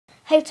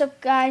Hey, what's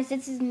up guys,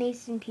 this is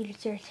Mason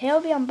Peters here. Today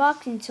I'll be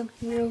unboxing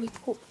something really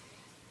cool.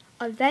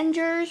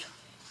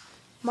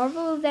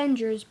 Marvel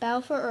Avengers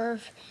Battle for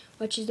Earth,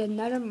 which is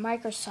another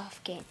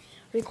Microsoft game.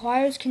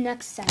 Requires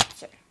Kinect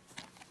sensor.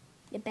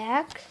 The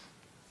back,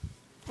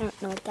 I don't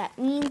know what that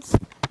means.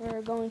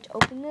 We're going to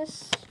open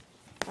this.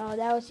 Oh,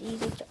 that was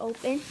easy to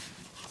open.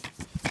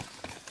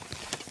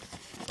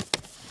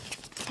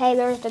 Hey,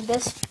 there's the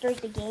disc, there's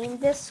the game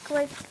disc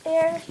right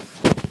there.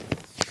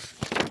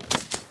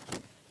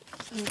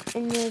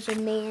 And there's a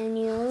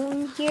manual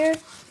in here.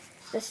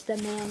 This is the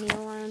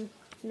manual. I don't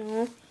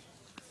know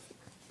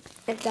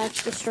if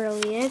that's just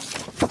really is.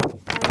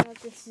 I don't know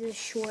if this is a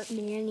short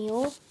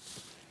manual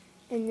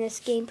in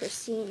this game per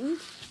scene.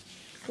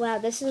 Wow,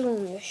 this is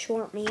only a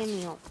short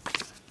manual.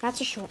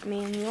 That's a short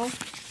manual.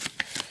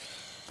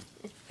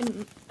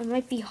 It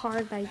might be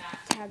hard to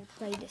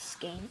play this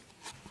game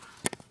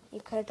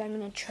because I'm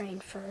going to train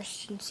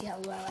first and see how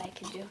well I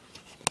can do.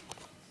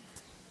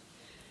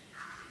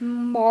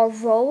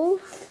 Marvel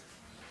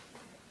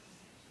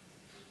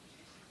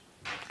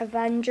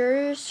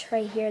Avengers,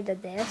 right here, the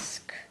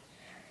disc.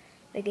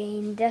 The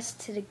game disc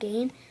to the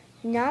game.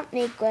 Do not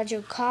make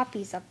Lego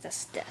copies of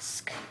this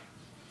disc.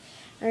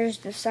 There's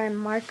the sign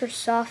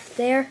Microsoft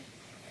there.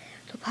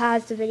 So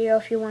pause the video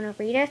if you want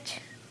to read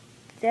it.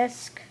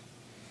 Disc.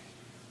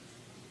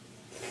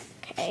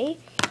 Okay.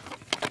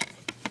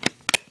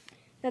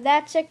 Now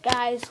that's it,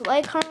 guys.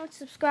 Like, comment,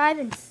 subscribe,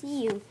 and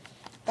see you.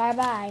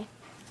 Bye-bye.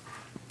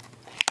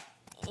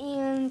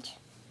 And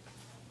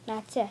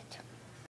that's it.